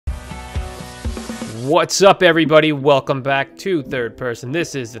What's up, everybody? Welcome back to Third Person.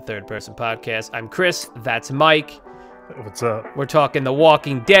 This is the Third Person Podcast. I'm Chris. That's Mike. What's up? We're talking The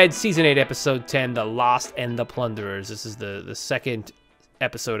Walking Dead, Season 8, Episode 10, The Lost and the Plunderers. This is the second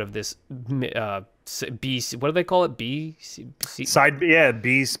episode of this B. What do they call it? B? Side, yeah,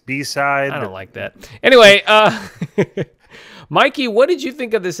 B side. I don't like that. Anyway, Mikey, what did you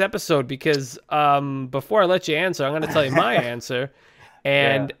think of this episode? Because before I let you answer, I'm going to tell you my answer.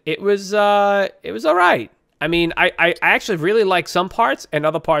 And yeah. It was all right. I mean, I actually really like some parts, and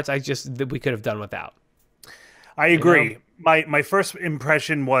other parts that we could have done without. I agree. My first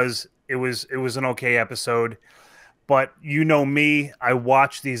impression was it was an okay episode, but you know me, I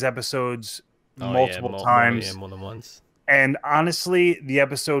watch these episodes multiple times, more than once. And honestly, the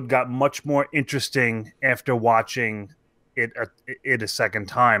episode got much more interesting after watching it a second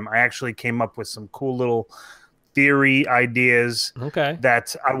time. I actually came up with some cool little theory ideas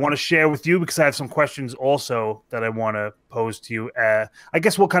that I want to share with you, because I have some questions also that I want to pose to you. I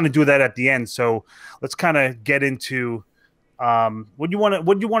guess we'll kind of do that at the end. So let's kind of get into what do you want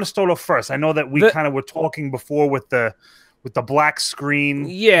to start off first? I know that we kind of were talking before with the black screen,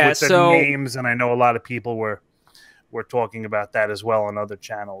 with the names, and I know a lot of people were talking about that as well on other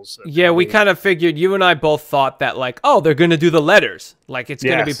channels. Yeah, we kind of figured, you and I both thought that, like, oh, they're going to do the letters. Like, it's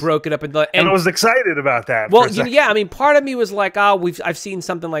going to be broken up. And I was excited about that. Well, yeah, I mean, part of me was like, oh, I've seen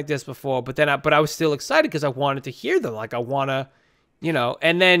something like this before. But I was still excited because I wanted to hear them. Like, I want to,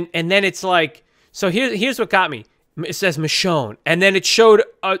 and then it's like, so here's what got me. It says Michonne. And then it showed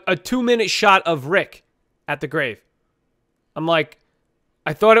a 2-minute shot of Rick at the grave. I'm like,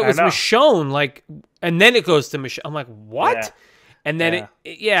 I thought it was Michonne, like, and then it goes to Michonne. I'm like, what? Yeah. And then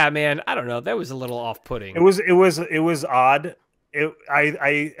man, I don't know. That was a little off-putting. It was odd.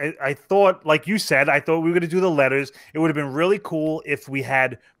 I thought, like you said, I thought we were going to do the letters. It would have been really cool if we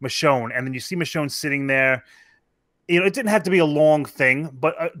had Michonne, and then you see Michonne sitting there. It didn't have to be a long thing,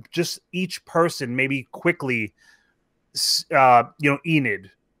 but just each person maybe quickly,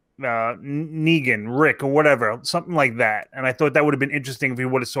 Enid, Negan, Rick, or whatever, something like that. And I thought that would have been interesting if we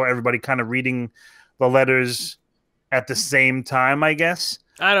would have saw everybody kind of reading the letters at the same time, I guess.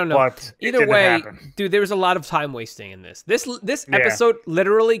 I don't know. But either way, dude, there was a lot of time wasting in this. This episode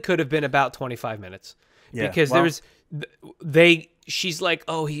literally could have been about 25 minutes. Yeah, because she's like,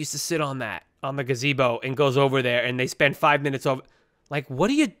 oh, he used to sit on the gazebo, and goes over there, and they spend 5 minutes over. Like, what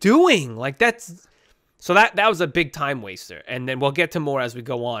are you doing? Like, that's... So that was a big time waster, and then we'll get to more as we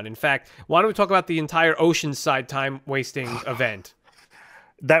go on. In fact, why don't we talk about the entire Oceanside time wasting event?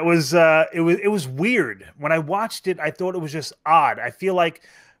 That was it was weird. When I watched it, I thought it was just odd. I feel like,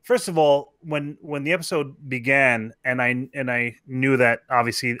 first of all, when the episode began, and I knew that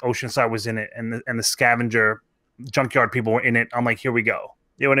obviously Oceanside was in it, and the scavenger junkyard people were in it, I'm like, here we go.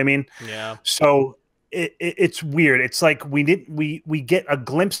 You know what I mean? Yeah. So it's weird. It's like we get a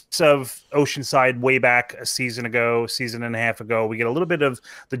glimpse of Oceanside way back a season and a half ago. We get a little bit of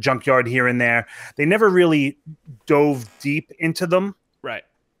the junkyard here and there. They never really dove deep into them. Right.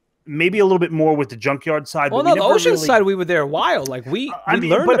 Maybe a little bit more with the junkyard side. Well, but no, the Oceanside, we were there a while. Like, we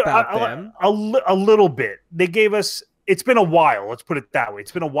learned about them. A little bit. They gave us... It's been a while. Let's put it that way.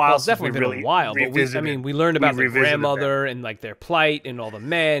 It's been a while. Well, it's definitely been a while. But we learned about their grandmother and, like, their plight and all the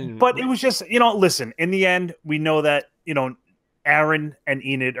men. But it was just, listen, in the end, we know that, Aaron and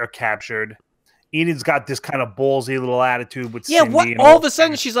Enid are captured. Enid's got this kind of ballsy little attitude with Cindy. Yeah, all of a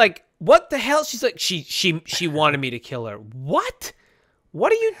sudden she's like, what the hell? She's like, she wanted me to kill her. What?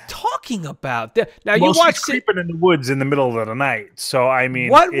 What are you talking about? Now, you watch creeping in the woods in the middle of the night. So I mean,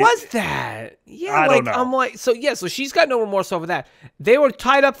 what was that? Yeah, I don't know. I'm like, so she's got no remorse over that. They were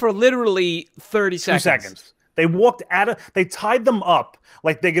tied up for literally 30 seconds. 2 seconds. They walked they tied them up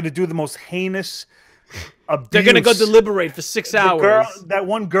like they're gonna do the most heinous abuse. They're gonna go deliberate for 6 hours. That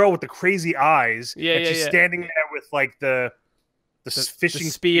one girl with the crazy eyes. Yeah, she's standing there with like the fishing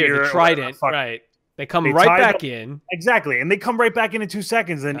spear, the trident, right? They come right back in. Exactly. And they come right back in 2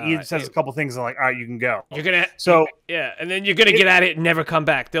 seconds. And Edith says a couple things. And like, all right, you can go. You're going to... And then you're going to get at it and never come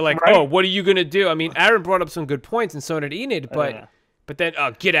back. They're like, oh, what are you going to do? I mean, Aaron brought up some good points, and so did Enid. But then,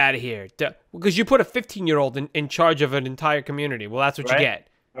 get out of here. Because you put a 15-year-old in charge of an entire community. Well, that's what you get.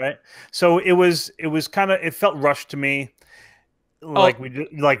 Right. So it was kind of... It felt rushed to me. Like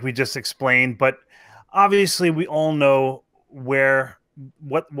we just explained. But obviously, we all know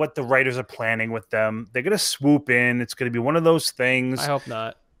what the writers are planning with them. They're gonna swoop in. It's gonna be one of those things. I hope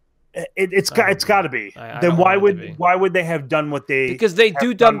not. It's got to be. Then why would they have done what they? Because they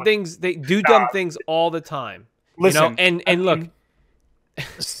do dumb things. They do dumb things all the time. Listen, and look,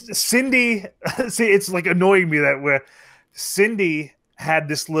 Cindy. See, it's like annoying me that Cindy had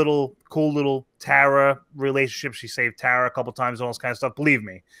this cool little Tara relationship. She saved Tara a couple times, all this kind of stuff. Believe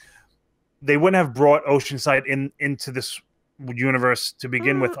me, they wouldn't have brought Oceanside into this universe to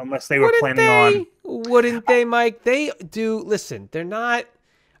begin with unless they were planning on. Wouldn't they, Mike? They do. Listen, they're not.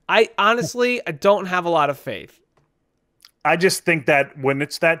 I don't have a lot of faith. I just think that when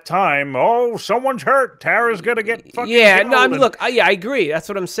it's that time, someone's hurt. Tara's gonna get fucking no, I mean, look, I agree. That's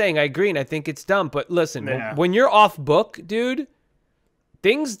what I'm saying. I agree, and I think it's dumb. But listen, when you're off book, dude,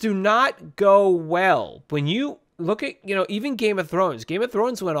 things do not go well. When you look at, even Game of Thrones. Game of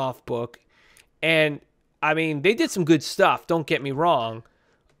Thrones went off book, and I mean, they did some good stuff. Don't get me wrong.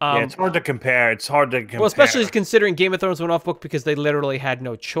 It's hard to compare. Well, especially considering Game of Thrones went off book because they literally had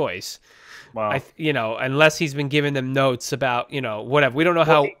no choice. Wow. Unless he's been giving them notes about, whatever. We don't know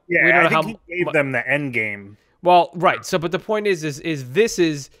how. Yeah, we don't I know think he gave them the end game. Well, right. So, but the point is this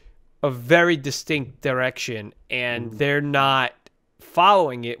is a very distinct direction, and they're not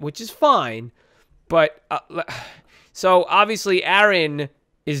following it, which is fine. But so obviously, Aaron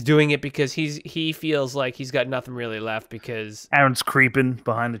is doing it because he feels like he's got nothing really left because Aaron's creeping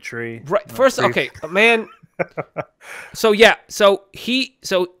behind the tree. Right. First, okay, man. So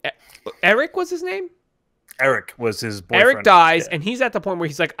Eric was his name? Eric was his boyfriend. Eric dies, and he's at the point where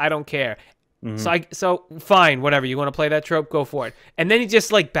he's like, I don't care. So fine, whatever. You want to play that trope? Go for it. And then he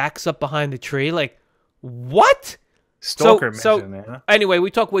just like backs up behind the tree, like, what? Stalker mission, yeah. Anyway, we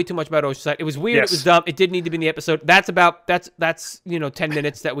talk way too much about Oceanside. It was weird. Yes. It was dumb. It did need to be in the episode. That's 10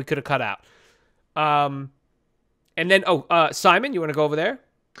 minutes that we could have cut out. And then Simon, you want to go over there?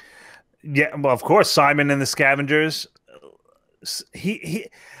 Yeah, well, of course, Simon and the Scavengers.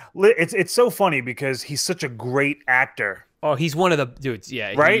 It's so funny because he's such a great actor. Oh, he's one of the dudes.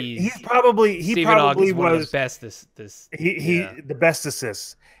 Yeah, right. He probably was one of the best. The best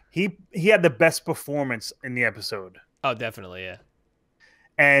assists. He had the best performance in the episode. Oh, definitely, yeah.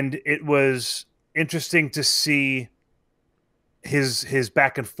 And it was interesting to see his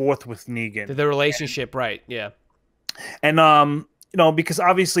back and forth with Negan. The relationship, right? Yeah. And because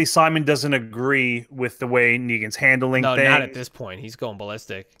obviously Simon doesn't agree with the way Negan's handling things. No, not at this point. He's going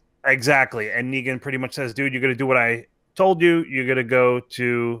ballistic. Exactly. And Negan pretty much says, dude, you're going to do what I told you. You're going to go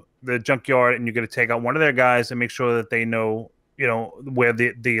to the junkyard and you're going to take out one of their guys and make sure that they know, where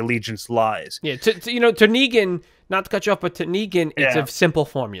the allegiance lies. Yeah. To Negan, not to cut you off, but to Negan, it's a simple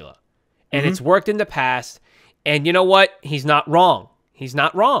formula. And it's worked in the past. And you know what? He's not wrong. He's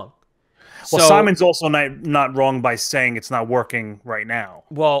not wrong. Well, Simon's also not wrong by saying it's not working right now.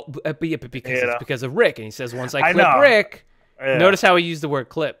 Well, because it's because of Rick. And he says, once I clip Rick, notice how he used the word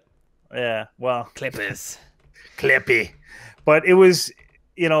clip. Yeah, well. Clippers. Clippy. But it was,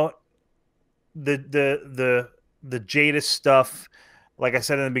 the Jadis stuff, like I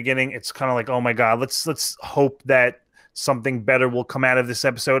said in the beginning, it's kind of like, oh my God, let's hope that something better will come out of this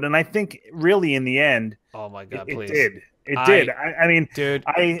episode. And I think really in the end, oh my God, it please. It did. I mean, dude,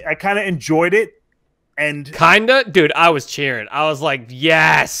 I kind of enjoyed it. And dude, I was cheering. I was like,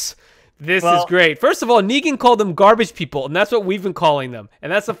 yes, this is great. First of all, Negan called them garbage people, and that's what we've been calling them.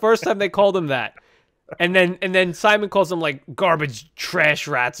 And that's the first time they called them that. And then Simon calls them like garbage trash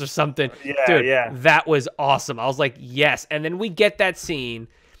rats or something. Yeah, dude, yeah. That was awesome. I was like, yes. And then we get that scene,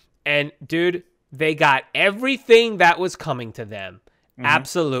 and dude, they got everything that was coming to them.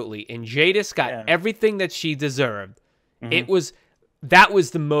 Absolutely. And Jadis got everything that she deserved. That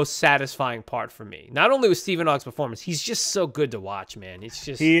was the most satisfying part for me. Not only was Stephen Ogg's performance, he's just so good to watch, man. It's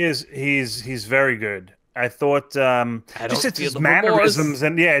just he's very good. I thought it's his mannerisms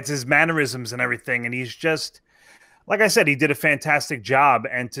it's his mannerisms and everything, and he's just, like I said, he did a fantastic job.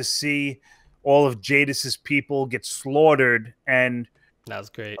 And to see all of Jadis's people get slaughtered, and that was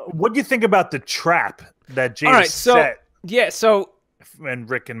great. What do you think about the trap that Jadis set? And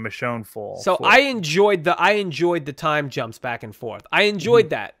Rick and Michonne fall. So I enjoyed the time jumps back and forth. I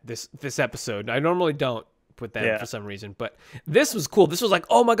enjoyed that this episode. I normally don't with that for some reason, but this was cool. This was like,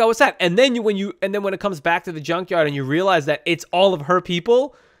 oh my God, what's that? And then when it comes back to the junkyard and you realize that it's all of her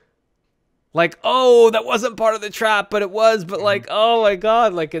people, like, oh, that wasn't part of the trap, but it was. But like, oh my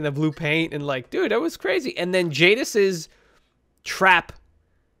God, like in the blue paint, and like, dude, that was crazy. And then Jadis's trap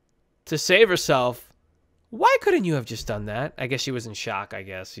to save herself. Why couldn't you have just done that? I guess she was in shock, I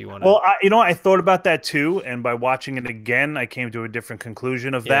guess. Well, I thought about that too, and by watching it again, I came to a different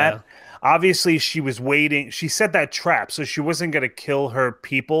conclusion of that. Obviously, she was waiting. She set that trap, so she wasn't going to kill her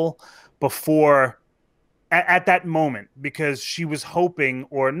people before at that moment, because she was hoping,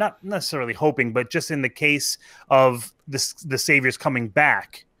 or not necessarily hoping, but just in the case of the Saviors coming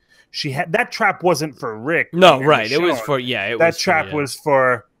back, she had that trap wasn't for Rick. No, right. It was for that trap was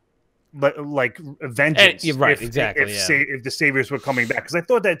for like vengeance. You're right, exactly. If the saviors were coming back, because I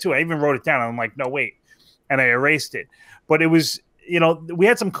thought that too. I even wrote it down. And I'm like, no, wait, and I erased it. But it was, we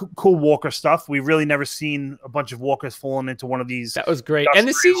had some cool Walker stuff. We really never seen a bunch of Walkers falling into one of these. That was great, and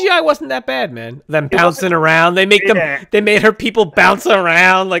the CGI wasn't that bad, man. Them bouncing around, they made her people bounce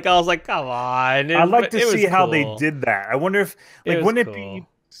around. Like I was like, come on. I'd like to see how they did that. I wonder if wouldn't it be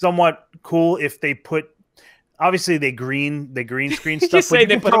somewhat cool if they put. Obviously, they green screen stuff. You say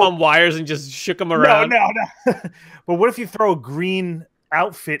they put them on wires and just shook them around. No. But what if you throw a green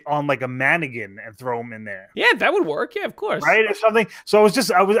outfit on like a mannequin and throw them in there? Yeah, that would work. Yeah, of course. Right, or something. So I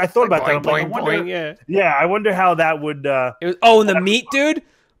thought about that. I wonder how that would. And the meat, dude.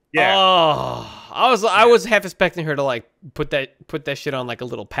 Yeah. Oh, I was half expecting her to like put that shit on like a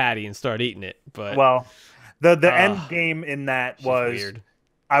little patty and start eating it. But the end game in that was weird.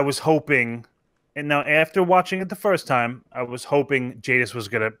 I was hoping. And now, after watching it the first time, I was hoping Jadis was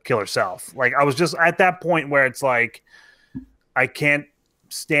going to kill herself. Like, I was just at that point where it's like, I can't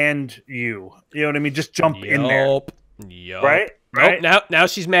stand you. You know what I mean? Just jump in there. Yep. Right? Now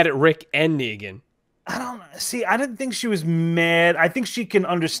she's mad at Rick and Negan. I didn't think she was mad. I think she can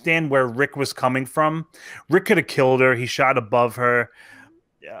understand where Rick was coming from. Rick could have killed her. He shot above her.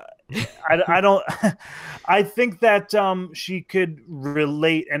 I don't. I think that she could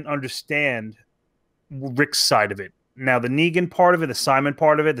relate and understand Rick's side of it. Now the Negan part of it, the Simon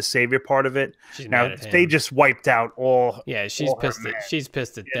part of it, the Savior part of it. Now they just wiped out all. Yeah, she's pissed. She's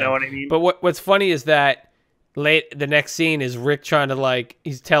pissed at them. You know what I mean? But what's funny is that the next scene is Rick trying to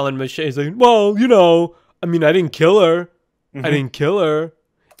he's telling Michonne, he's like, well, I mean, I didn't kill her. Mm-hmm. I didn't kill her.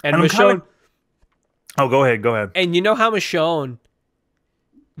 And Michonne. Oh, go ahead. And you know how Michonne.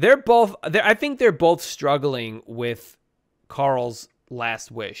 I think they're both struggling with Carl's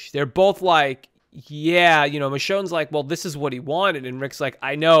last wish. They're both like, yeah, Michonne's like, well, this is what he wanted, and Rick's like,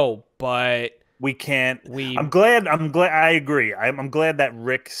 I know, but we can't. I'm glad. I agree. I'm glad that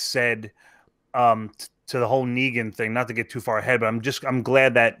Rick said to the whole Negan thing. Not to get too far ahead, but I'm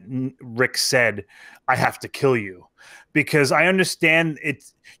glad that Rick said, I have to kill you, because I understand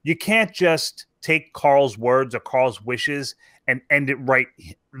it's. You can't just take Carl's words or Carl's wishes and end it right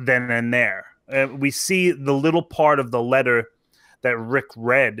then and there. We see the little part of the letter that Rick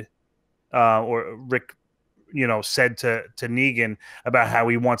read. Or Rick, said to Negan about how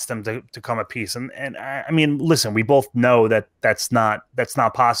he wants them to come at peace, and I mean, listen, we both know that that's not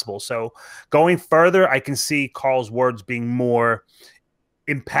possible. So going further, I can see Carl's words being more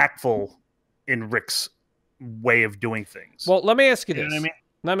impactful in Rick's way of doing things. Well, let me ask you this. You know what I mean?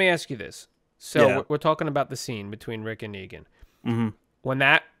 Let me ask you this. So we're talking about the scene between Rick and Negan. Mm-hmm. When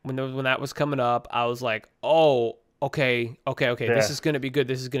that was coming up, I was like, oh. Okay. Yeah. This is going to be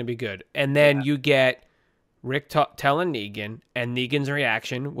good. And then you get Rick telling Negan, and Negan's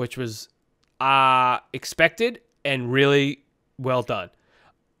reaction, which was expected and really well done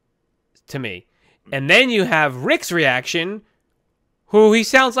to me. And then you have Rick's reaction, who he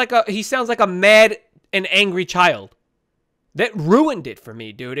sounds like a mad and angry child. That ruined it for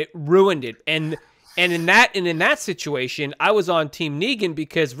me, dude. It ruined it. And in that situation, I was on Team Negan,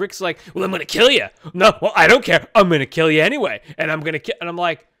 because Rick's like, well, I'm going to kill you. No, well, I don't care. I'm going to kill you anyway. And I'm going to kill. And I'm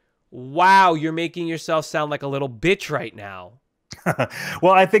like, wow, you're making yourself sound like a little bitch right now.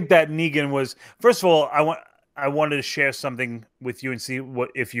 Well, I think that Negan was, first of all, I wanted to share something with you and see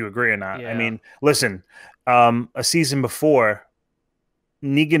if you agree or not. Yeah. I mean, listen, a season before,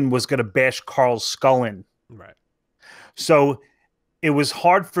 Negan was going to bash Carl's skull in. Right. So it was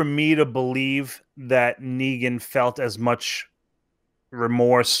hard for me to believe that Negan felt as much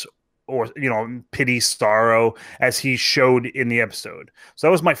remorse or, pity, sorrow as he showed in the episode. So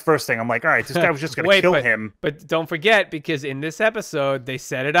that was my first thing. I'm like, all right, this guy was just going to kill him. But don't forget, because in this episode, they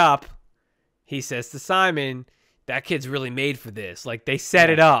set it up. He says to Simon, that kid's really made for this. Like, they set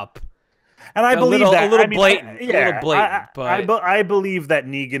it up. And I believe that. A little blatant. But I believe that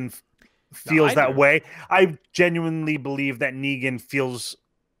Negan feels that way. I genuinely believe that Negan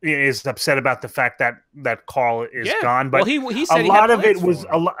is upset about the fact that Carl is gone. But he said a lot of it was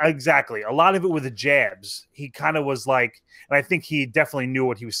a lot of it were the jabs. He kind of was like, and I think he definitely knew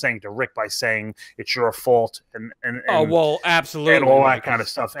what he was saying to Rick by saying it's your fault and oh well, absolutely, and all that kind of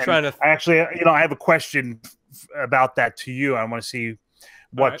stuff. And I actually, I have a question about that to you. I want to see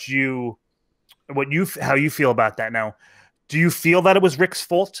how you feel about that. Now, do you feel that it was Rick's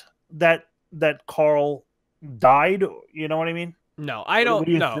fault that Carl died? You know what I mean? No, I don't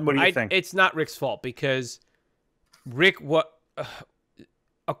know. What do you think? It's not Rick's fault, because Rick,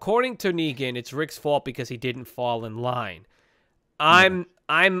 according to Negan, it's Rick's fault because he didn't fall in line. I'm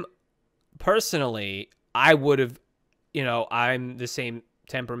personally, I would have, I'm the same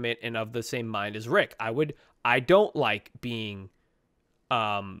temperament and of the same mind as Rick. I don't like being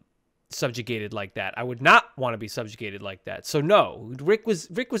subjugated like that. I would not want to be subjugated like that. So no, Rick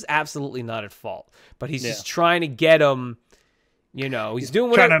was absolutely not at fault, but he's just trying to get him. You know, he's doing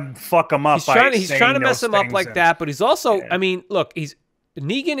whatever. Trying to fuck him up. He's trying to mess him up like that, but he's also. I mean, look,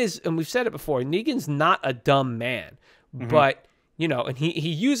 Negan is, and we've said it before. Negan's not a dumb man, but. You know, and he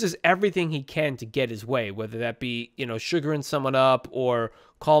uses everything he can to get his way, whether that be, you know, sugaring someone up or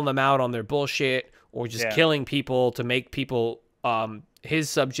calling them out on their bullshit or just killing people to make people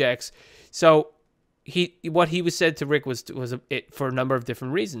his subjects. So what he was said to Rick was it for a number of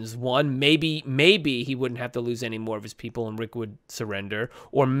different reasons. One, maybe he wouldn't have to lose any more of his people and Rick would surrender,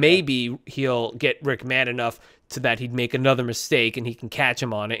 or maybe he'll get Rick mad enough to that he'd make another mistake and he can catch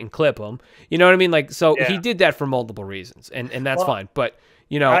him on it and clip him. You know what I mean? Like, so he did that for multiple reasons, and that's fine. But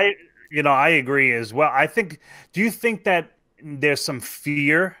I agree as well. Do you think that there's some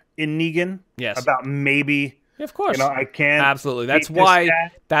fear in Negan? Yes. About maybe. Of course, I can't. Absolutely, that's why.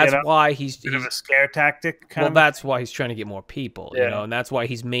 Why he's bit of a scare tactic. That's why he's trying to get more people. You know, and that's why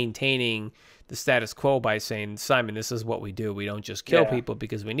he's maintaining the status quo by saying, Simon, this is what we do. We don't just kill people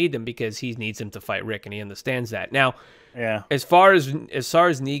because we need them, because he needs them to fight Rick, and he understands that. Now, as far as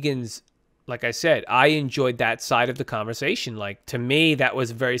Negan's, like I said, I enjoyed that side of the conversation. Like, to me, that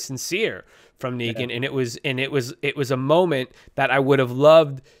was very sincere from Negan, and it was a moment that I would have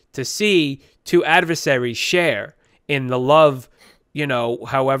loved to see two adversaries share in the love, you know,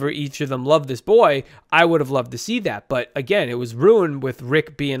 however each of them loved this boy. I would have loved to see that. But again, it was ruined with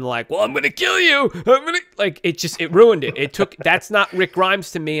Rick being like, well, I'm going to kill you. It ruined it. That's not Rick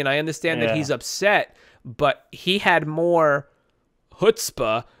Grimes to me. And I understand that he's upset, but he had more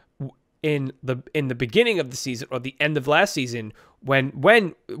chutzpah in the beginning of the season or the end of last season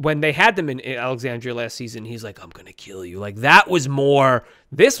when they had them in Alexandria last season. He's like, I'm gonna kill you. Like, that was more.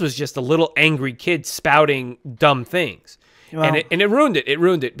 This was just a little angry kid spouting dumb things. Well, and it ruined it. It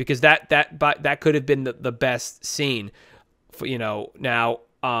ruined it because that could have been the best scene. For, you know, now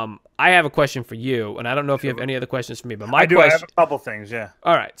I have a question for you, and I don't know if you have any other questions for me, but I have a couple things. Yeah.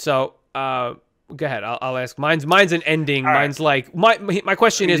 All right. So go ahead. I'll ask. Mine's an ending. All mine's like my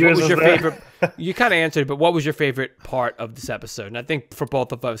question is, what was your favorite? You kind of answered, but what was your favorite part of this episode? And I think for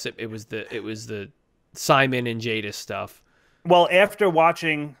both of us, it was the Simon and Jadis stuff. Well, after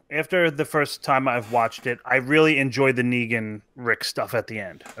the first time I've watched it, I really enjoyed the Negan Rick stuff at the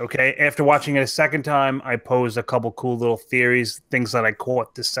end. Okay, after watching it a second time, I posed a couple cool little theories, things that I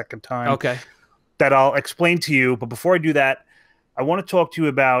caught this second time. Okay, that I'll explain to you. But before I do that, I want to talk to you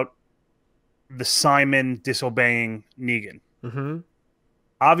about the Simon disobeying Negan. Mm-hmm.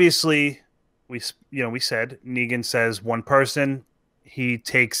 Obviously, we said Negan says one person, he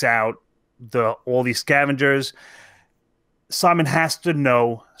takes out all these scavengers. Simon has to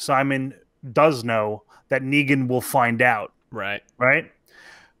know. Simon does know that Negan will find out. Right.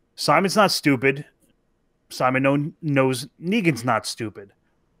 Simon's not stupid. Simon knows Negan's not stupid.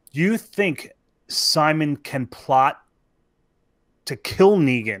 Do you think Simon can plot to kill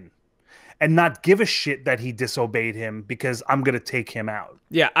Negan and not give a shit that he disobeyed him because I'm going to take him out?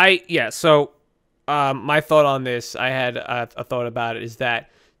 So my thought on this, I had a thought about it, is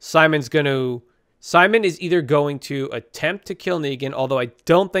that Simon is either going to attempt to kill Negan, although I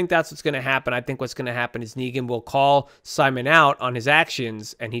don't think that's what's going to happen. I think what's going to happen is Negan will call Simon out on his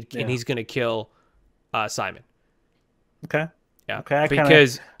actions, and he's going to kill Simon. Okay. Yeah. Okay.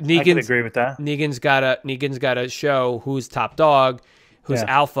 Because I can agree with that. Negan's gotta show who's top dog, who's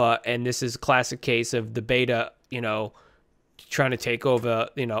alpha, and this is a classic case of the beta, you know, trying to take over,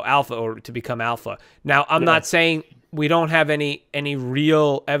 you know, alpha or to become alpha. Now, I'm not saying we don't have any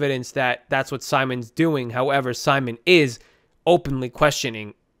real evidence that that's what Simon's doing. However, Simon is openly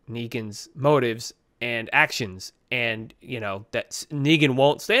questioning Negan's motives and actions, and you know that Negan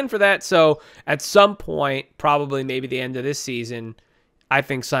won't stand for that. So at some point, probably maybe the end of this season, I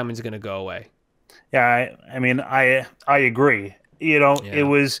think Simon's going to go away. Yeah, I mean, I agree. You know, it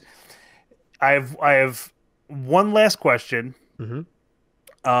was. I have one last question. Mm-hmm.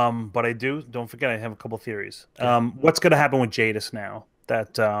 But don't forget, I have a couple theories. What's going to happen with Jadis now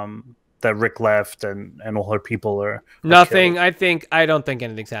that Rick left and all her people are nothing? Killed? I don't think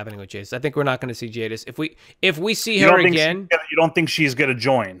anything's happening with Jadis. I think we're not going to see Jadis. If we see her again, you don't think she's going to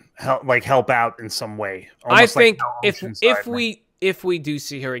join, help out in some way? I think if we do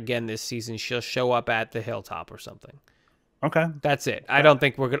see her again this season, she'll show up at the hilltop or something. Okay, that's it. I don't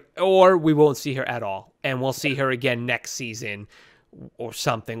think we're gonna, or we won't see her at all, and we'll see her again next season. Or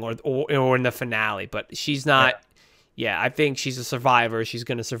something, or in the finale, but she's not. I think she's a survivor. She's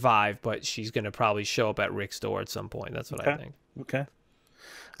going to survive, but she's going to probably show up at Rick's door at some point. That's what I think. Okay.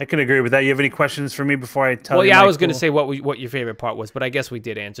 I can agree with that. You have any questions for me before I tell well, you? Yeah, I my was going to cool- say what your favorite part was, but I guess we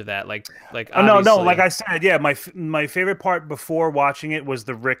did answer that. Like Oh, no, no. obviously. Like I said, yeah, my favorite part before watching it was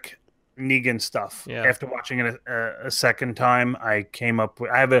the Rick Negan stuff. Yeah. After watching it a second time, I came up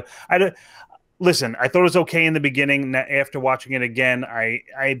with I had a listen. I thought it was okay in the beginning. After watching it again, I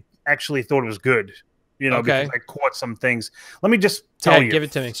actually thought it was good. You know, because Okay. I caught some things. Let me just tell Yeah, you. give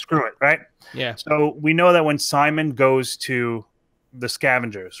it to me. Screw it, right? Yeah. So we know that when Simon goes to the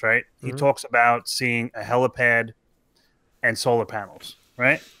Scavengers, right? He Hmm. talks about seeing a helipad and solar panels,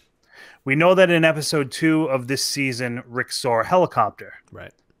 right? We know that in episode 2 of this season, Rick saw a helicopter.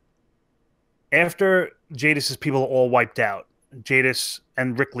 Right. After Jadis's people are all wiped out, Jadis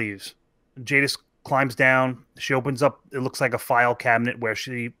and Rick leaves. Jadis climbs down. She opens up, it looks like a file cabinet where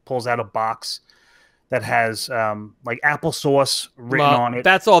she pulls out a box that has like applesauce written on it.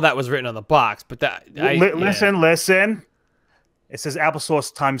 That's all that was written on the box, but Listen. It says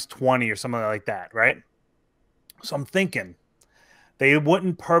applesauce times 20 or something like that, right? So I'm thinking they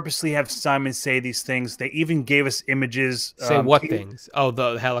wouldn't purposely have Simon say these things. They even gave us images. Say what things? Oh,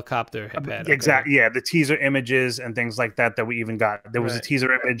 the helicopter pad. Exactly. Yeah, the teaser images and things like that that we even got. There was a Right.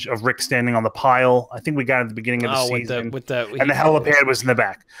 teaser image of Rick standing on the pile. I think we got it at the beginning of the season. With and the helipad was in the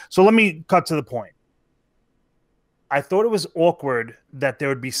back. So let me cut to the point. I thought it was awkward that there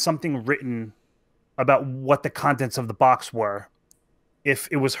would be something written about what the contents of the box were if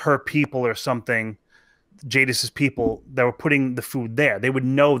it was her people or something, Jadis's people that were putting the food there. They would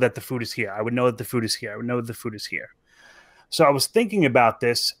know that the food is here. I would know that the food is here. I would know that the food is here. So I was thinking about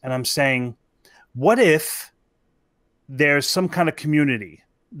this and I'm saying, what if there's some kind of community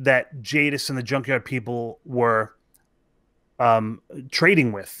that Jadis and the Junkyard people were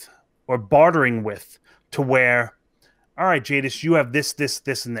trading with or bartering with, to where, all right, Jadis, you have this, this,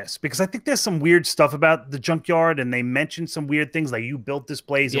 this, and this. Because I think there's some weird stuff about the Junkyard, and they mentioned some weird things like you built this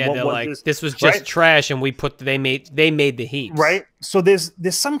place. Yeah, and they're what like, was this was just trash, and they made the heaps. Right. So there's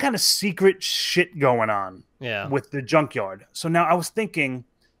some kind of secret shit going on. Yeah. With the Junkyard. So now I was thinking,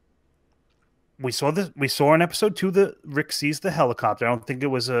 we saw in episode 2 that Rick sees the helicopter. I don't think it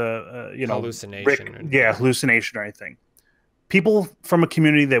was a hallucination. Hallucination or anything. People from a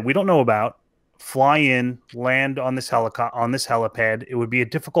community that we don't know about fly in, land on this helipad. It would be a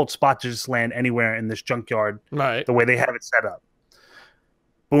difficult spot to just land anywhere in this junkyard, right? The way they have it set up.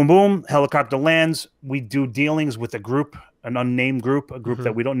 Boom, boom, helicopter lands. We do dealings with a group, an unnamed group, a group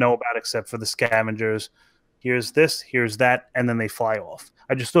that we don't know about except for the Scavengers. Here's this, here's that, and then they fly off.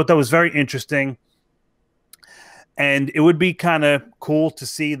 I just thought that was very interesting. And it would be kind of cool to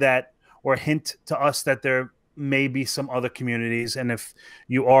see that, or hint to us that there may be some other communities. And if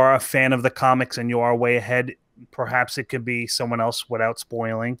you are a fan of the comics and you are way ahead, perhaps it could be someone else without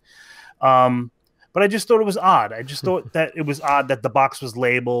spoiling. But I just thought it was odd. I just thought that it was odd that the box was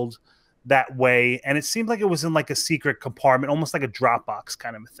labeled that way. And it seemed like it was in like a secret compartment, almost like a Dropbox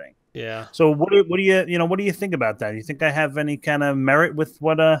kind of a thing. Yeah. So what do you think about that? You think I have any kind of merit with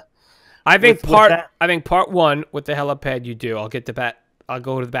what I think part one with the helipad you do. I'll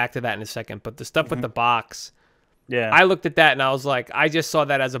go back to that in a second. But the stuff with the box, yeah, I looked at that and I was like, I just saw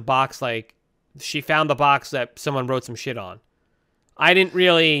that as a box. Like, she found the box that someone wrote some shit on. I didn't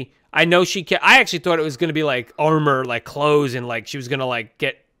really. I know I actually thought it was gonna be like armor, like clothes, and like she was gonna like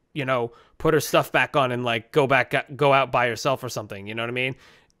get, put her stuff back on and like go out by herself or something. You know what I mean?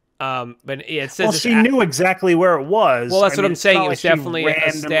 But it says she knew exactly where it was. Well, that's what I'm saying. It was definitely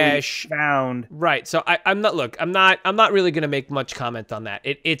a stash found. Right. So I'm not really gonna make much comment on that.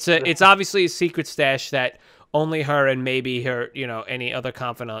 It's obviously a secret stash that only her and maybe her, any other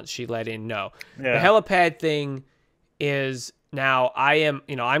confidants she let in know. Yeah. The helipad thing is, now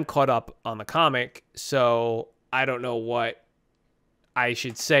I'm caught up on the comic, so I don't know what I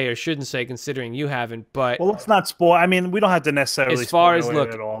should say or shouldn't say, considering you haven't. But let's not spoil. I mean, we don't have to necessarily. As far as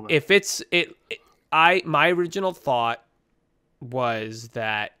look, at all, if my original thought was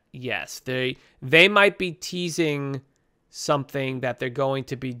that yes, they might be teasing something that they're going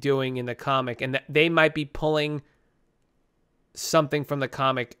to be doing in the comic, and that they might be pulling something from the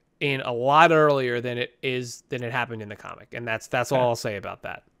comic in a lot earlier than it happened in the comic, and that's all I'll say about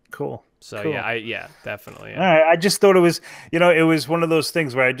that. Cool. So cool. Definitely. Yeah. All right. I just thought it was, it was one of those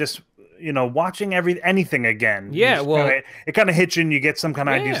things where I just, watching anything again. Yeah. It kind of hits you and you get some kind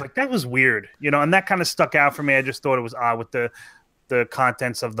of ideas like that was weird, and that kind of stuck out for me. I just thought it was odd with the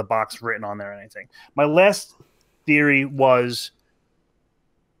contents of the box written on there or anything. My last theory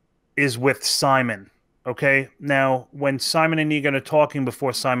is with Simon. Okay. Now, when Simon and Negan are talking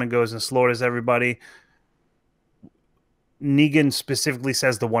before Simon goes and slaughters everybody, Negan specifically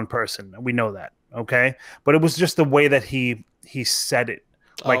says the one person. We know that, okay? But it was just the way that he said it.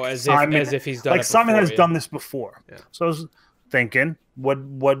 Like as if he's done like it Simon before, has done this before. Yeah. So I was thinking what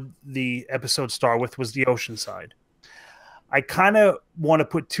the episode start with was the Oceanside. I kind of want to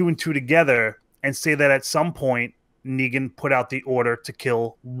put 2 and 2 together and say that at some point Negan put out the order to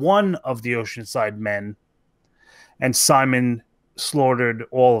kill one of the Oceanside men, and Simon slaughtered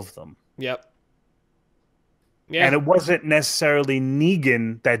all of them. Yep. Yeah. And it wasn't necessarily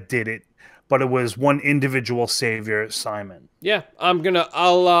Negan that did it, but it was one individual savior, Simon. Yeah,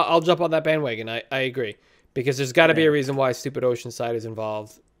 I'll jump on that bandwagon. I agree, because there's got to be a reason why Stupid Oceanside is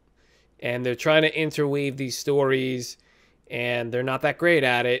involved, and they're trying to interweave these stories, and they're not that great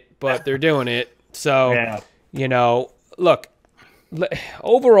at it, but they're doing it. So, you know, look,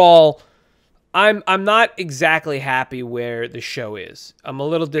 overall, I'm not exactly happy where the show is. I'm a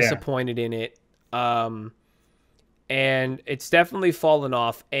little disappointed in it, and it's definitely fallen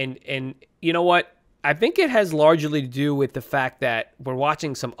off. And you know what? I think it has largely to do with the fact that we're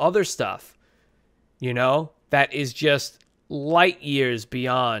watching some other stuff, you know, that is just light years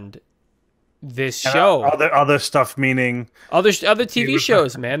beyond this show. Other stuff meaning other TV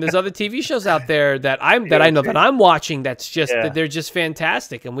shows, man. There's other TV shows out there that I know that I'm watching that's just that they're just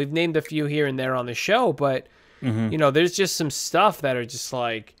fantastic, and we've named a few here and there on the show, but you know, there's just some stuff that are just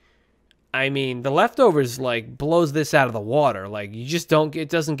like, I mean, The Leftovers like blows this out of the water. Like, you just don't get, it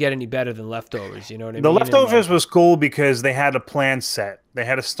doesn't get any better than Leftovers. You know what I mean? The Leftovers was cool because they had a plan set. They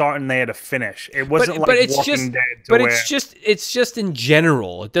had a start and they had a finish. It wasn't like Walking Dead. But it's just in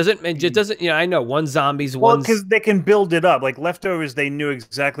general. It doesn't. You know, I know one zombies. Well, because they can build it up. Like Leftovers, they knew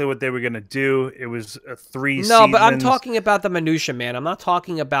exactly what they were gonna do. It was 3 seasons. No, but I'm talking about the minutia, man. I'm not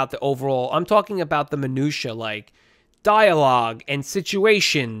talking about the overall. I'm talking about the minutia, like dialogue and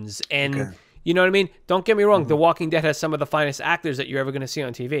situations and you know what I mean? Don't get me wrong, The Walking Dead has some of the finest actors that you're ever going to see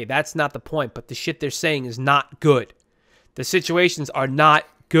on TV. That's not the point, but the shit they're saying is not good. The situations are not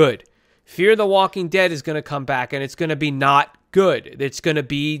good. Fear the Walking Dead is going to come back and it's going to be not good. It's going to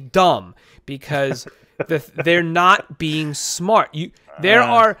be dumb because they're not being smart. There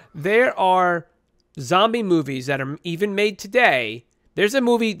are zombie movies that are even made today. There's a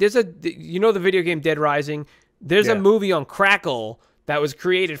movie, you know the video game Dead Rising? There's a movie on Crackle that was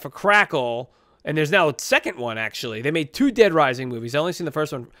created for Crackle, and there's now a second one, actually. They made 2 Dead Rising movies. I only seen the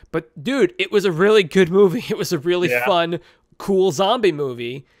first one. But, dude, it was a really good movie. It was a really fun, cool zombie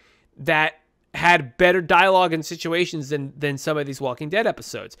movie that had better dialogue and situations than some of these Walking Dead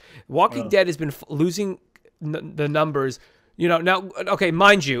episodes. Walking Dead has been losing the numbers. You know, now, okay,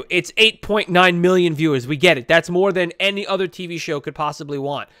 mind you, it's 8.9 million viewers. We get it. That's more than any other TV show could possibly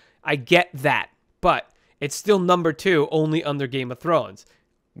want. I get that. But it's still number 2, only under Game of Thrones.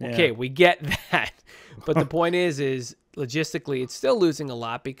 Okay, we get that. But the point is logistically, it's still losing a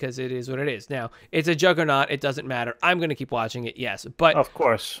lot because it is what it is. Now, it's a juggernaut. It doesn't matter. I'm going to keep watching it, yes. But, of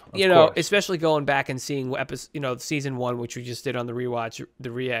course. You know, especially going back and seeing, season 1, which we just did on the rewatch, the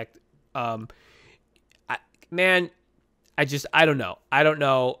react. I don't know. I don't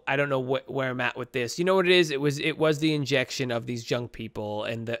know where I'm at with this. You know what it is? It was the injection of these young people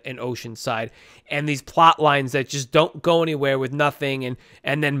and Oceanside and these plot lines that just don't go anywhere with nothing,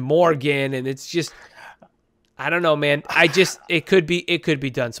 and then Morgan, and it's just, I don't know, man. It could be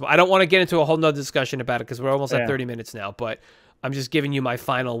done. So I don't want to get into a whole nother discussion about it because we're almost at 30 minutes now, but I'm just giving you my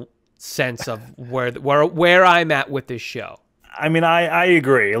final sense of where I'm at with this show. I mean, I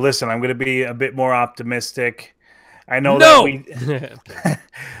agree. Listen, I'm going to be a bit more optimistic. I know that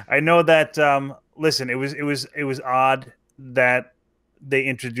I know that listen, it was odd that they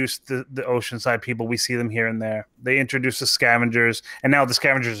introduced the Oceanside people. We see them here and there. They introduced the Scavengers, and now the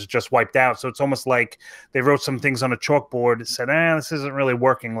Scavengers are just wiped out. So it's almost like they wrote some things on a chalkboard and said, this isn't really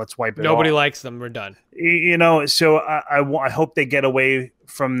working. Let's wipe it Nobody off. likes them. We're done. You know, so I hope they get away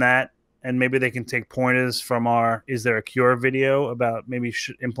from that. And maybe they can take pointers from our Is There a Cure video about maybe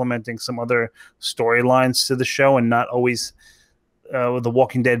implementing some other storylines to the show and not always The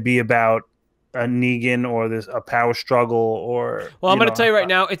Walking Dead be about a Negan or there's a power struggle or... Well, I'm going to tell you right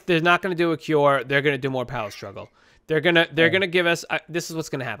now, they're not going to do a cure. They're going to do more power struggle. They're going to give us... this is what's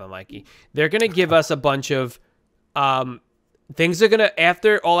going to happen, Mikey. They're going to give us a bunch of... things are going to...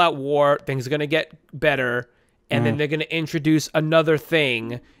 After All Out War, things are going to get better. And then they're going to introduce another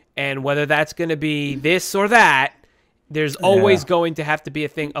thing. And whether that's going to be this or that, there's always going to have to be a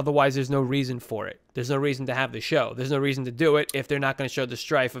thing. Otherwise, there's no reason for it. There's no reason to have the show. There's no reason to do it if they're not going to show the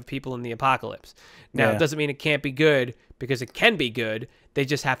strife of people in the apocalypse. Now, it doesn't mean it can't be good because it can be good. They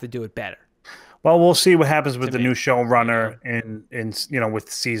just have to do it better. Well, we'll see what happens with the new showrunner in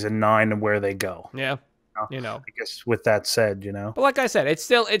with season 9 and where they go. Yeah. I guess with that said, But like I said, it's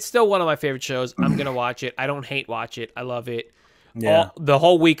still one of my favorite shows. I'm going to watch it. I don't hate watch it. I love it. Yeah. The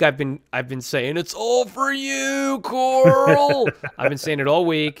whole week I've been saying it's all for you, Coral. I've been saying it all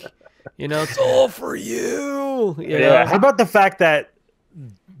week. You know, it's all for you. You know? How about the fact that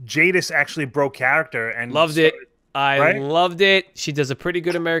Jadis actually broke character and loved it? I loved it. She does a pretty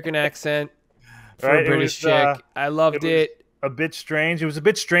good American accent for a British chick. I loved it. A bit strange. It was a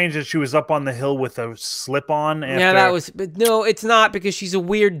bit strange that she was up on the hill with a slip on. Yeah, that was. But no, it's not, because she's a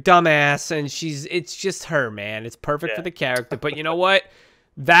weird dumbass, and it's just her, man. It's perfect for the character. But you know what?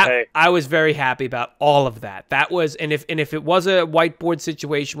 I was very happy about all of that. That was, and if it was a whiteboard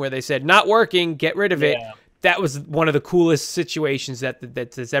situation where they said not working, get rid of it. That was one of the coolest situations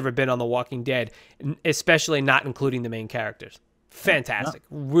that's ever been on The Walking Dead, especially not including the main characters. Fantastic,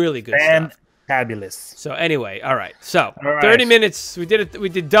 really good stuff. Fabulous. So anyway, all right. So 30 minutes. We did it. We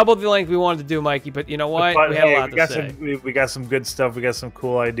did double the length we wanted to do, Mikey. But you know what? We had a lot to say. We got some good stuff. We got some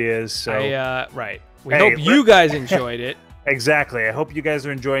cool ideas. So we hope you guys enjoyed it. Exactly. I hope you guys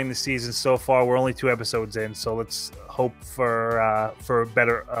are enjoying the season so far. We're only 2 episodes in, so let's hope for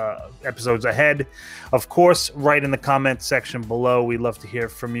better episodes ahead. Of course, write in the comment section below. We'd love to hear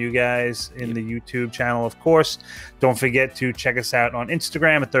from you guys in the YouTube channel, of course. Don't forget to check us out on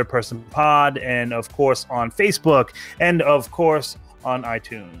Instagram at Third Person Pod, and of course on Facebook, and of course on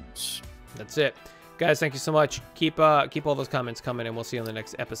iTunes. That's it. Guys, thank you so much. Keep all those comments coming, and we'll see you on the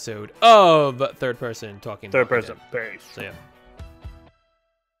next episode of Third Person Talking. Third Person. Peace. See ya.